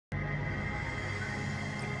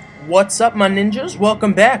What's up, my ninjas?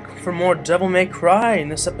 Welcome back for more Devil May Cry. In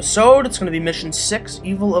this episode, it's going to be Mission 6,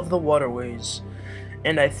 Evil of the Waterways.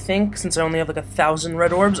 And I think, since I only have like 1,000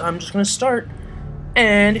 red orbs, I'm just going to start.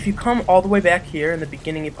 And if you come all the way back here in the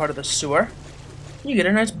beginning part of the sewer, you get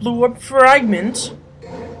a nice blue orb fragment.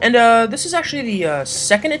 And this is actually the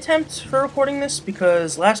second attempt for recording this,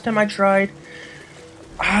 because last time I tried,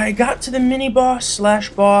 I got to the mini-boss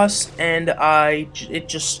slash boss, and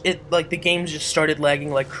the game just started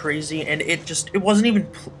lagging like crazy, and it wasn't even,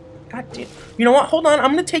 god damn. You know what, hold on,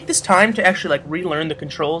 I'm gonna take this time to actually, like, relearn the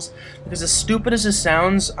controls, because as stupid as it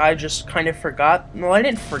sounds, I just kind of forgot. Well, I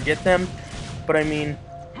didn't forget them, but I mean,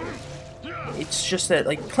 it's just that,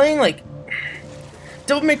 like, playing, like,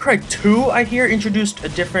 Devil May Cry 2, I hear, introduced a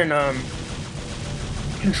different,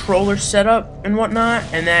 controller setup and whatnot,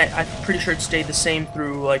 and that I'm pretty sure it stayed the same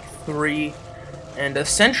through like 3 and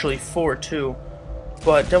essentially 4 too.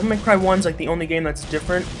 But Devil May Cry 1's like the only game that's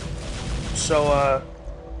different. So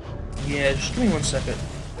yeah, just give me 1 second.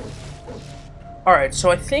 Alright,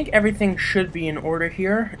 so I think everything should be in order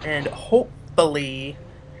here, and hopefully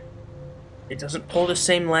it doesn't pull the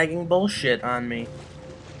same lagging bullshit on me.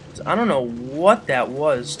 I don't know what that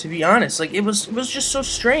was, to be honest. Like, it was just so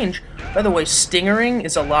strange. By the way, stingering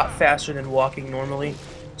is a lot faster than walking normally.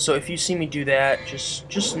 So if you see me do that,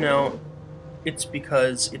 just know it's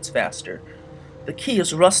because it's faster. The key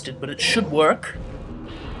is rusted, but it should work.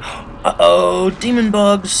 Uh-oh, demon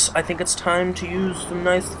bugs. I think it's time to use some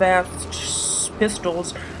nice fast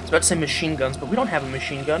pistols. I was about to say machine guns, but we don't have a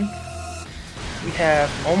machine gun. We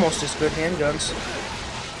have almost as good handguns.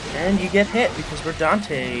 And you get hit because we're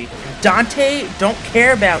Dante. And Dante don't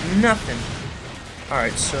care about nothing.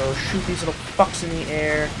 Alright, so shoot these little fucks in the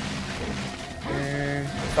air. And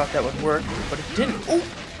I thought that would work, but it didn't. Oh!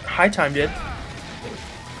 High Time did.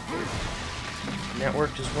 And that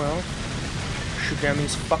worked as well. Shoot down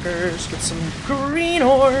these fuckers. Get some green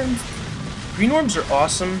orbs. Green orbs are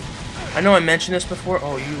awesome. I know I mentioned this before.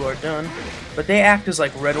 Oh, you are done. But they act as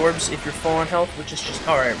like red orbs if you're full on health, which is just...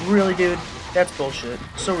 Alright, really, dude? That's bullshit.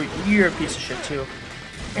 So you're a piece of shit too.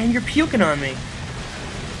 And you're puking on me.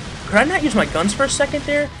 Could I not use my guns for a second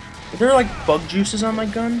there? Are there like bug juices on my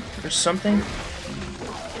gun? Or something?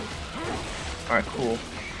 Alright, cool.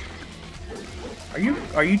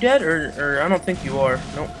 Are you dead? Or I don't think you are.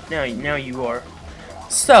 Nope, now you are.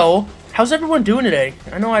 So, how's everyone doing today?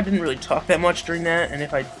 I know I didn't really talk that much during that, and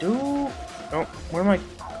if I do... Oh, where am I...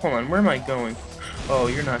 Hold on, where am I going? Oh,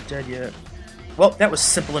 you're not dead yet. Well, that was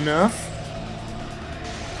simple enough.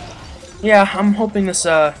 Yeah, I'm hoping this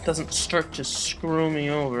doesn't start to screw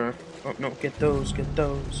me over. Oh, no, get those, get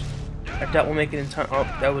those. I doubt we'll make it in time. Oh,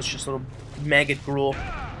 that was just a little maggot gruel.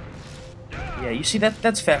 Yeah, you see,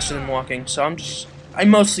 that's faster than walking, so I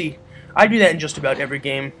do that in just about every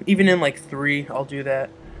game. Even in, like, 3, I'll do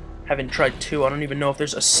that. Haven't tried 2, I don't even know if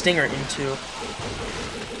there's a stinger in 2.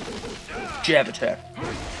 Jab attack.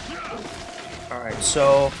 Alright,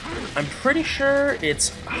 so I'm pretty sure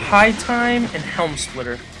it's High Time and Helm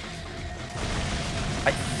Splitter.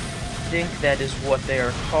 I think that is what they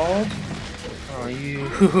are called. Oh,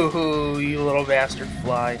 you little bastard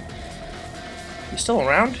fly. You still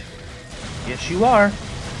around? Yes, you are.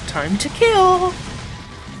 Time to kill!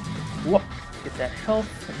 Whoop. Get that health.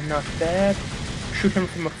 Not bad. Shoot him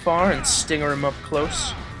from afar and stinger him up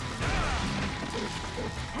close.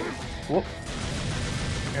 Whoop.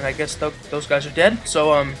 And I guess those guys are dead. So,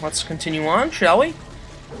 let's continue on, shall we?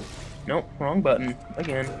 Nope, wrong button.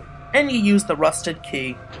 Again. And you use the rusted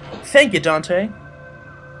key. Thank you, Dante.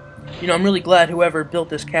 You know, I'm really glad whoever built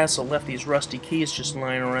this castle left these rusty keys just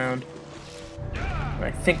lying around.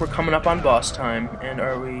 I think we're coming up on boss time. And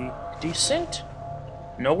are we decent?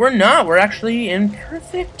 No, we're not. We're actually in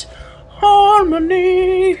perfect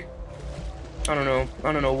harmony. I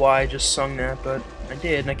don't know why I just sung that, but I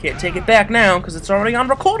did, and I can't take it back now because it's already on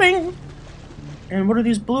recording. And what are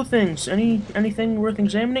these blue things? Anything worth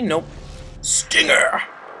examining? Nope. Stinger.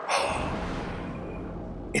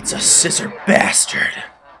 It's a scissor bastard.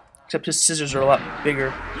 Except his scissors are a lot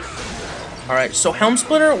bigger. Alright, so Helm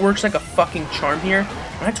Splitter works like a fucking charm here.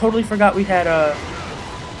 And I totally forgot we had a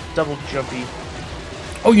double jumpy.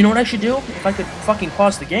 Oh, you know what I should do? If I could fucking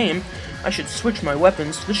pause the game, I should switch my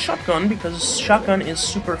weapons to the shotgun, because shotgun is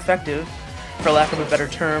super effective, for lack of a better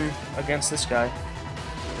term, against this guy.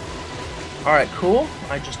 Alright, cool.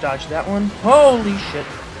 I just dodged that one. Holy shit.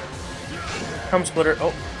 Helm Splitter.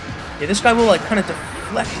 Oh. Yeah, this guy will, like, kind of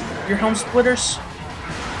deflect your Helm Splitters.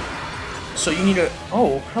 So you need to...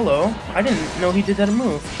 Oh, hello. I didn't know he did that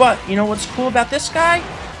move. But, you know what's cool about this guy?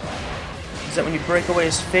 Is that when you break away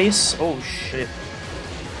his face... Oh, shit.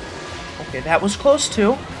 Okay, that was close,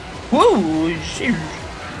 too. Woo!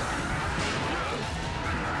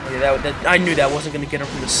 Yeah, I knew that wasn't going to get him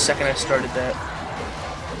from the second I started that.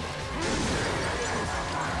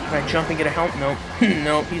 Can I jump and get a helmet? Nope.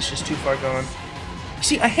 Nope, he's just too far gone.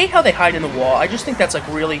 See, I hate how they hide in the wall. I just think that's, like,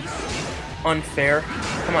 really unfair.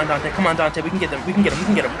 Come on, Dante. Come on, Dante. We can get them. We can get him. We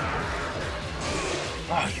can get him.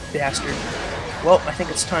 Oh, you bastard. Well, I think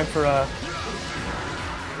it's time for,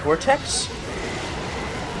 Vortex?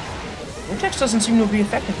 Vortex doesn't seem to be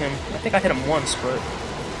affecting him. I think I hit him once, but...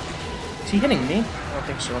 Is he hitting me? I don't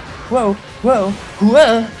think so. Whoa! Whoa!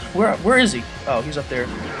 Whoa! Where is he? Oh, he's up there.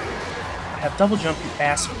 I have double jump, you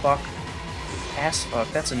ass fuck. Ass fuck,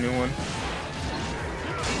 that's a new one.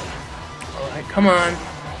 Alright, come on.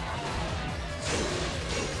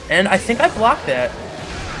 And I think I blocked that.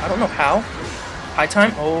 I don't know how. High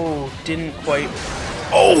time? Oh, didn't quite.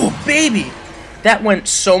 Oh, baby! That went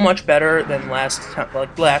so much better than last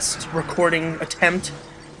recording attempt.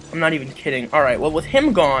 I'm not even kidding. Alright, well, with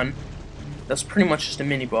him gone, that's pretty much just a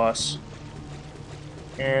mini-boss.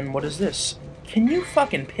 And what is this? Can you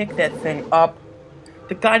fucking pick that thing up?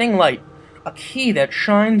 The guiding light. A key that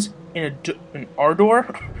shines in an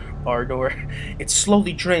ardor? Ardor. It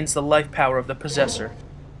slowly drains the life power of the possessor.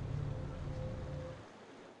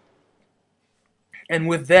 And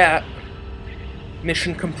with that,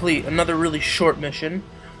 mission complete. Another really short mission.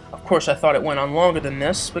 Of course, I thought it went on longer than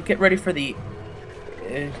this, but get ready for the...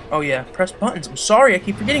 oh yeah, press buttons. I'm sorry, I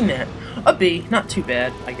keep forgetting that. A B, not too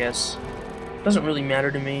bad, I guess. Doesn't really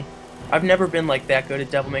matter to me. I've never been like that good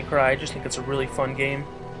at Devil May Cry. I just think it's a really fun game.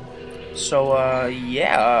 So,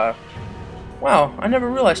 yeah. Wow, I never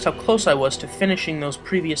realized how close I was to finishing those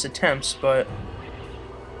previous attempts, but...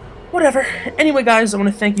 whatever. Anyway, guys, I want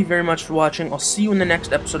to thank you very much for watching. I'll see you in the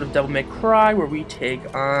next episode of Devil May Cry, where we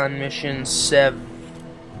take on mission 7.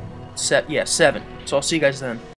 So I'll see you guys then.